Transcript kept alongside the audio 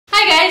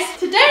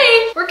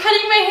We're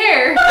cutting my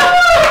hair.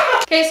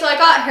 Okay, so I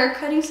got hair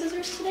cutting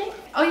scissors today.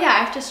 Oh yeah,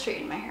 I have to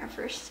straighten my hair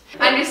first.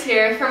 I'm just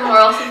here for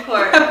moral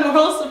support.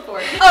 Moral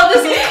support. Oh,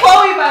 this is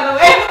Chloe, by the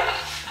way.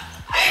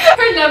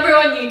 Her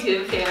 #1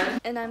 YouTube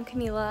fan. And I'm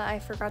Camila. I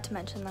forgot to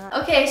mention that.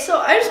 Okay, so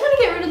I just want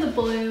to get rid of the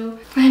blue.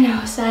 I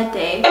know, sad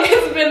day.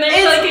 It's been there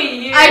for like a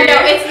year. I know,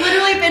 it's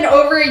literally been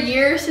over a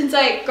year since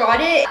I got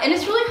it. And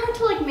it's really hard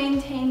to like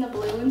maintain the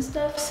blue and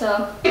stuff,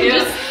 so.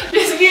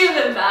 Just be in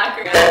the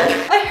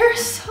background. My hair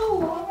is so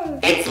long.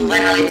 It's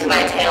literally to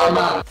my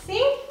tailbone.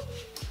 See?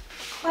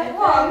 Quite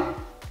long.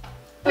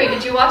 Wait,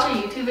 did you watch a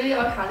YouTube video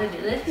on how to do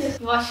this?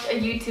 You watched a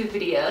YouTube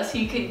video so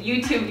you could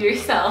YouTube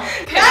yourself.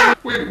 Yeah.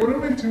 Wait, what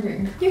am I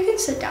doing? You can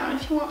sit down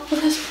if you want for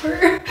this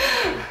part.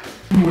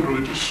 I'm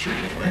literally just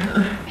straightening my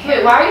hair.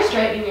 Wait, why are you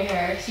straightening your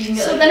hair? So you can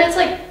get So like, then it's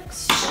like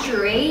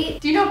straight.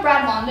 Do you know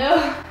Brad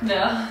Mondo?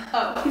 no.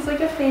 Oh, he's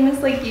like a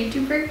famous like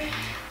YouTuber.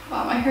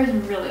 Wow, my hair is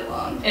really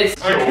long.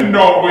 It's I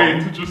cannot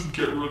wait to just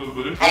get rid of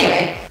this.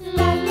 Anyway. So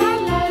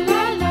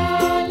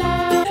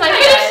I'm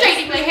gonna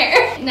straighten my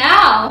hair.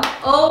 Now,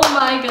 oh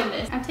my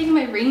goodness. I'm taking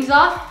my rings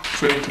off.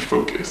 So I need to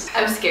focus.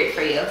 I'm scared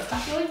for you. I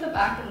feel like the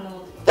back of the nose.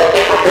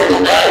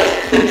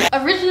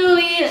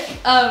 Originally,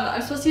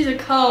 I'm supposed to use a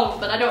comb,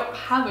 but I don't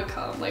have a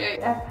comb.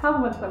 Like I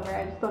have one somewhere,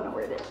 I just don't know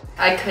where it is.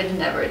 I could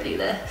never do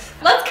this.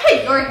 Let's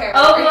cut your hair.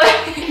 Oh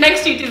boy.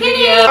 Next YouTube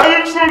video. I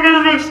am so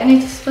nervous. I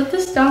need to split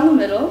this down the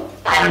middle.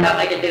 I don't know if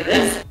I can do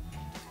this.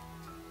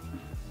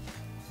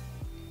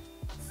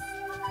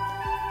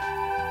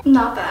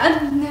 Not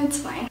bad. No, it's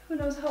fine. Who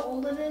knows how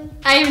old it is?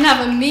 I even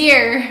have a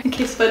mirror in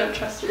case I don't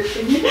trust your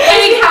opinion. I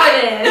think how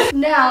it is.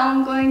 Now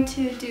I'm going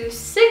to do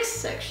 6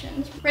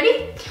 sections.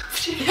 Ready?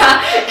 Yeah.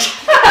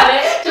 Got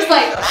it. Just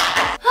like,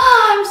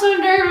 I'm so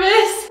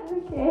nervous.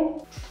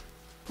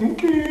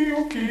 Okay.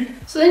 Okay.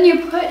 So then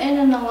you put in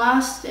an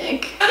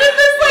elastic. How did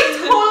this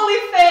like totally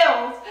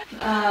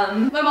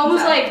fails? My mom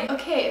was like,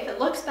 okay, if it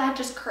looks bad,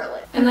 just curl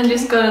it. And then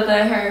just go to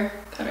the hair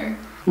cutter.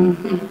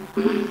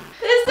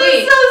 This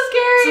Wait, is so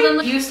scary. So then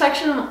like, you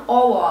section them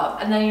all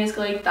off and then you just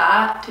go like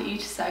that to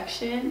each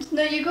section.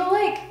 No, you go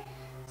like,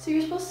 so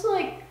you're supposed to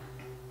like,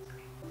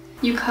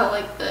 you cut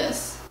like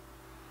this.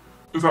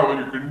 Is that what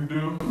you're gonna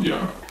do?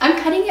 Yeah. I'm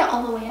cutting it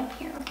all the way up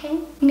here, okay?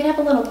 I'm gonna have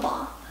a little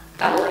bob.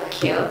 That'll look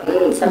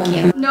cute. So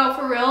cute. No,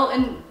 for real,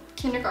 in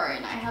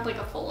kindergarten, I had like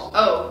a full.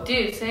 Oh,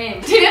 dude,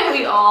 same. Didn't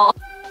we all?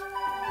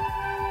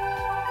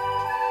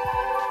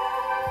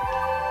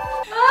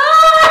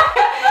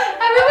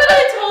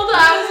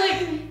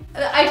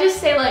 I just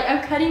say like,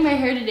 I'm cutting my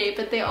hair today,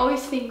 but they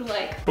always think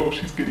like, Oh,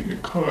 she's getting a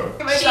cut.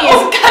 She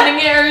is cutting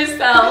it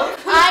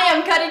herself. I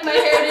am cutting my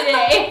hair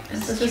today.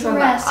 Emphasis on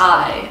the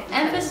eye.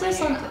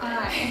 Emphasis on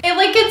eye. It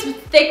like gets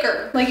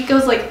thicker. Like it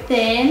goes like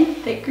thin,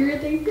 thicker,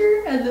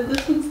 and then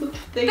this one's the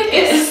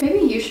thickest.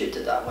 Maybe you should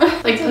do that one.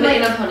 Like So, put it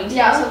in a ponytail?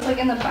 Yeah, so it's like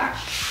in the back.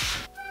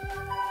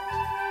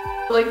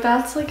 Like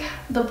that's like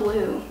the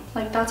blue.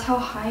 Like that's how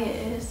high it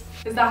is.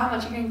 Is that how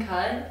much you can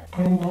cut?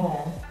 I don't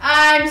know.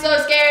 I'm so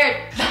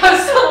scared. That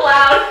was so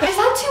loud. Is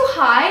that too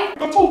high?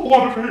 That's a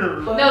lot of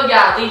hair. No,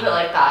 yeah, leave it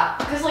like that.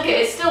 Because look,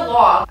 it's still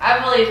long. I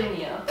believe in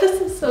you.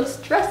 This is so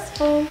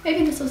stressful.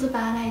 Maybe this was a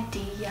bad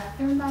idea.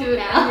 Never mind Do it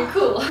now. you're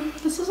cool.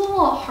 This is a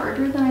lot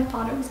harder than I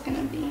thought it was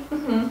gonna be.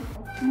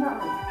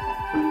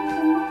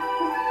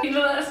 You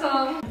know that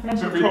song?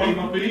 Everything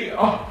will be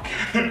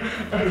okay.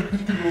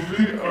 Everything will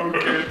be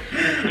okay.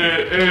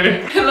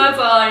 That's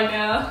all I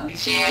know.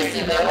 Cheers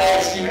to the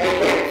wish.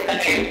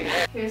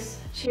 Here's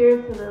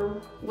cheers to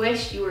the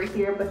wish you were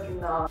here, but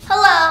you're not.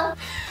 Hello.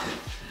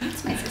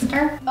 It's my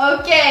sister.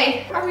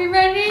 Okay, are we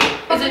ready?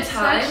 Is it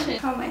time?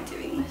 How am I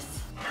doing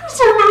this? I'm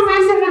so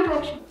nervous. Oh my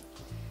gosh.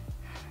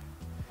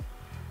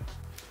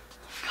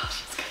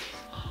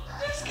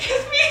 This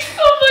gives me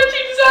so much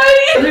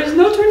anxiety. There's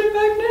no turning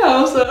back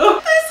now, so.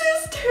 This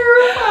is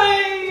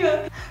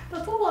terrifying.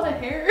 That's a lot of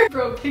hair.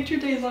 Bro, picture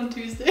day is on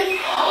Tuesday.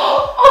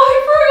 Oh, I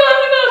forgot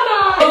about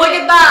that. Look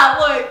at that,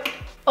 look.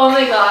 Oh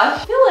my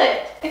gosh. Feel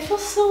it. It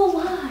feels so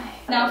alive.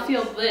 Now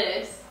feel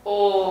this.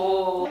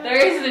 Oh, there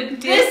is a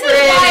difference. This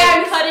is why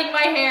I'm cutting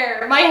my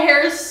hair. My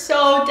hair is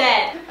so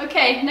dead.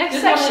 Okay,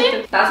 next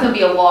section. That's gonna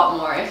be a lot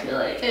more, I feel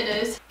like. It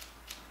is.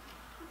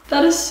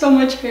 That is so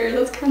much hair.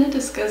 That's kind of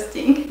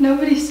disgusting.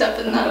 Nobody step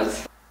in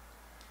that.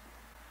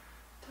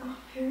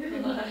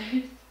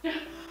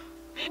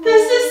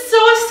 This is so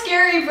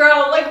scary,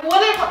 bro. Like,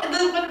 what if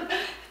the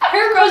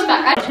hair grows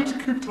back? I just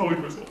keep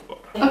telling myself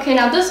that. Okay,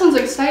 now this one's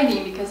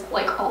exciting because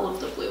like all of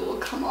the blue will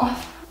come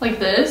off. Like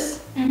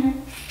this.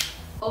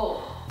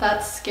 Oh,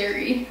 that's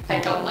scary. I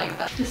don't like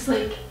that. Just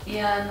like,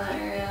 Yeah, in that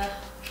area.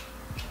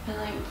 And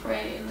like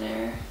right in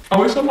there. At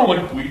least I'm not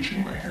like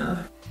bleaching my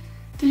hair.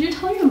 did you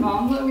tell your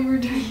mom what we were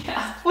doing?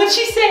 Yeah. What'd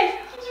she say?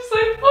 Just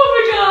like, oh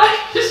my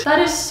gosh. That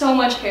is so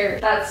much hair.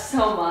 That's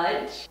so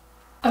much.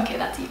 Okay,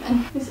 that's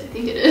even. Yes, I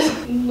think it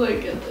is.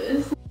 Look at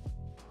this.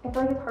 I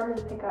feel like it's harder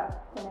to pick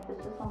up than if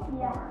it's just on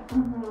my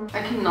arm.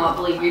 I cannot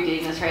believe you're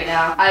doing this right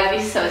now. I'd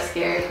be so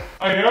scared.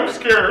 I am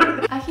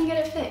scared. I can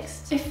get it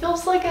fixed. It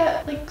feels like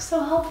so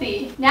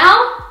healthy.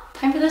 Now,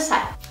 time for this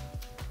side.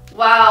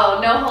 Wow,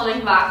 no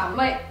holding back.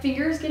 My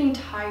finger's getting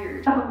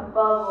tired. A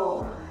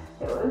bubble.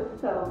 It was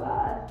so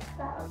bad.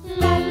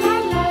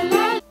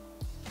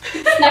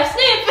 Snip,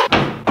 snip.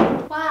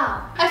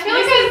 Wow. I feel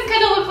like I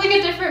kind of look like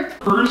a different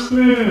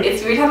person.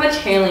 It's weird how much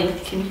hair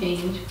length can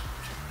change.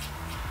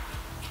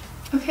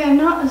 Okay, I'm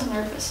not as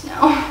nervous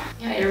now.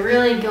 Yeah, you're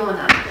really going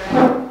after it.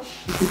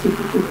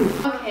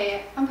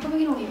 Okay, I'm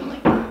probably gonna leave it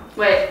like that.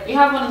 Wait, you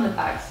have one in the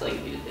back, so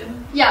like you do.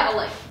 Yeah, but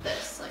like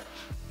this, like.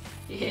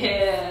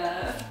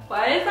 Yeah.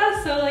 Why is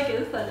that so like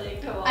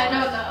aesthetic? Come on. I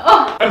don't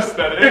know.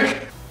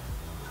 Aesthetic.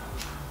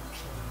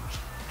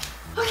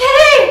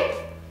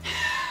 Okay!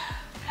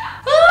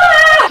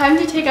 Ah! Time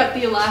to take out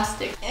the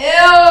elastic. Ew,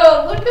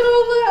 look at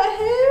all that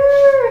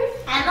hair.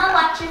 Emma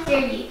watches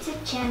their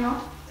YouTube channel.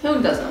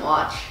 Who doesn't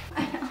watch?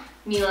 I know.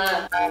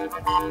 Mila.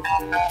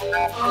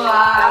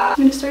 Wow. I'm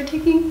gonna start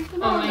taking. Oh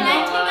my Can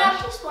I take gosh.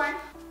 out this one?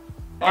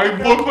 I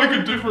look like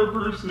a different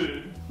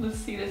person. Let's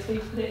see this way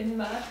you put it in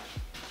the back.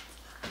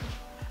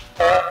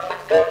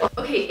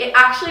 Okay, it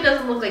actually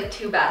doesn't look like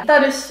too bad.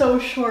 That is so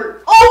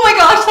short. Oh my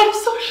gosh, that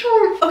is so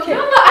short. Okay.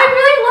 No, but I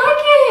really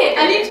like it.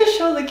 I need to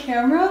show the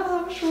camera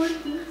how short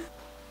this is.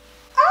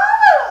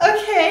 Ah,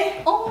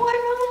 okay. Oh, I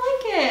really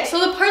like it. So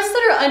the parts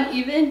that are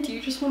uneven, do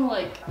you just want to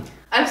like...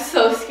 I'm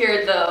so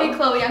scared though. Hey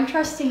Chloe, I'm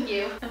trusting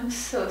you. I'm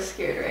so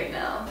scared right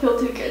now. You'll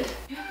do good.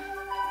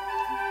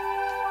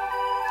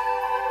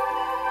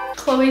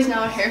 Chloe's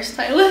now a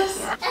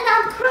hairstylist. And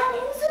I'm crying.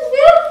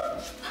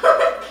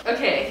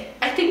 Okay,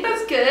 I think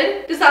that's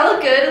good. Does that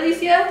look good,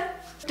 Alicia?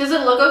 Does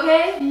it look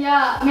okay?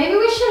 Yeah, maybe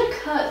we should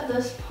cut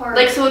this part.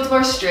 Like so it's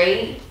more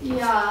straight?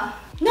 Yeah.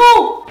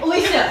 No!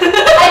 Alicia!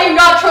 I do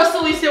not trust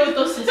Alicia with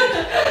those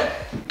scissors.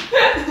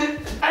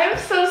 I'm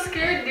so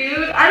scared,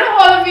 dude. I don't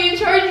want to be in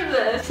charge of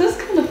this. This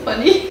is kind of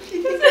funny.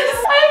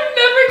 I've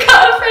never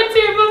cut a French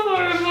hair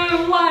before in my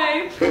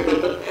life.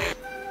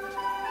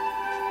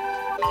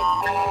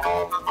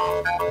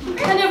 I'm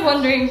kind of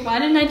wondering, why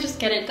didn't I just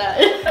get it done?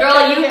 Girl,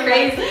 are you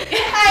crazy?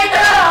 I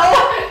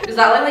know! Does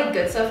that look like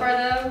good so far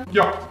though?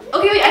 Yeah.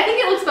 Okay, wait, I think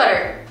it looks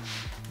better.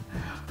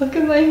 Look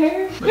at my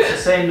hair. Looks the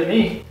same to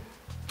me.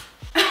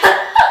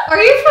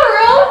 Are you for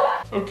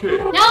real? Okay.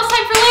 Now it's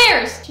time for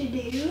layers. To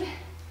do.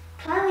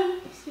 Chloe.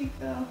 Here you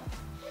go.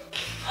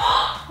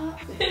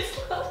 It's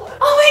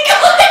oh my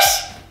gosh!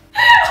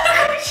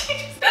 Look what she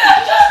just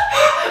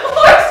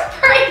worst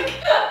prank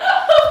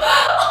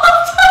of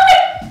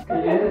time!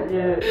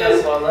 Yeah,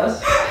 that's one less.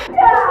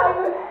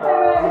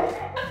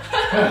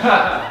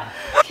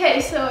 Okay,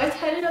 so I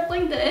tied it up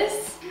like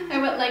this. I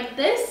went like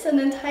this and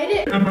then tied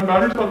it. And my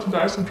battery's about to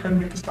die, so I'm trying to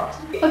make this fast.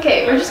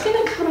 Okay, we're just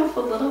gonna cut off a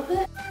little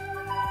bit.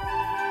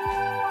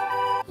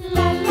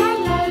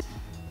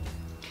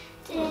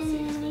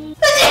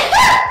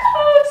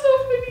 Oh, it's so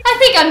funny. I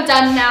think I'm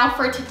done now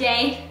for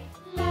today.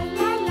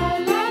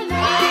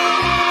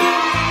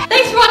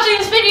 Thanks for watching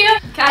this video.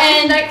 Catch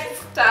you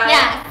next time.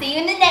 Yeah, see you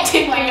in the next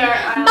one.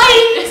 Bye.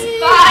 Bye!